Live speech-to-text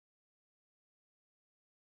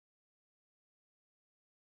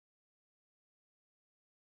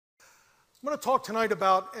I'm going to talk tonight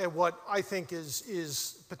about what I think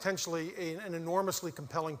is potentially an enormously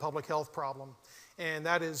compelling public health problem, and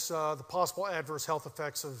that is the possible adverse health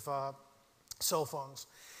effects of cell phones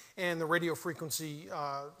and the radio frequency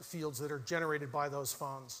fields that are generated by those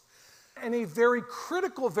phones. And a very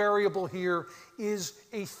critical variable here is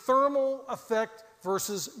a thermal effect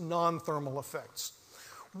versus non-thermal effects.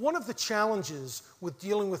 One of the challenges with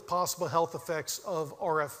dealing with possible health effects of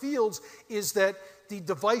RF fields is that the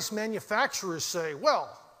device manufacturers say,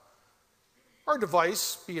 well, our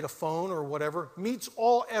device, be it a phone or whatever, meets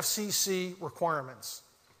all FCC requirements.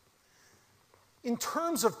 In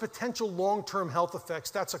terms of potential long-term health effects,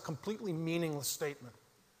 that's a completely meaningless statement.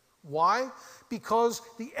 Why? Because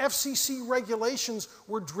the FCC regulations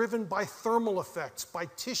were driven by thermal effects, by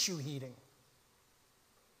tissue heating.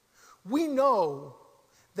 We know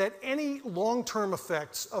that any long-term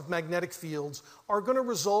effects of magnetic fields are going to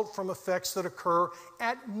result from effects that occur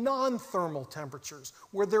at non-thermal temperatures,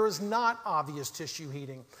 where there is not obvious tissue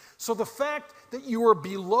heating. So the fact that you are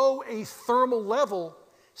below a thermal level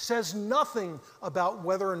says nothing about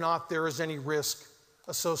whether or not there is any risk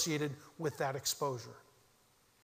associated with that exposure.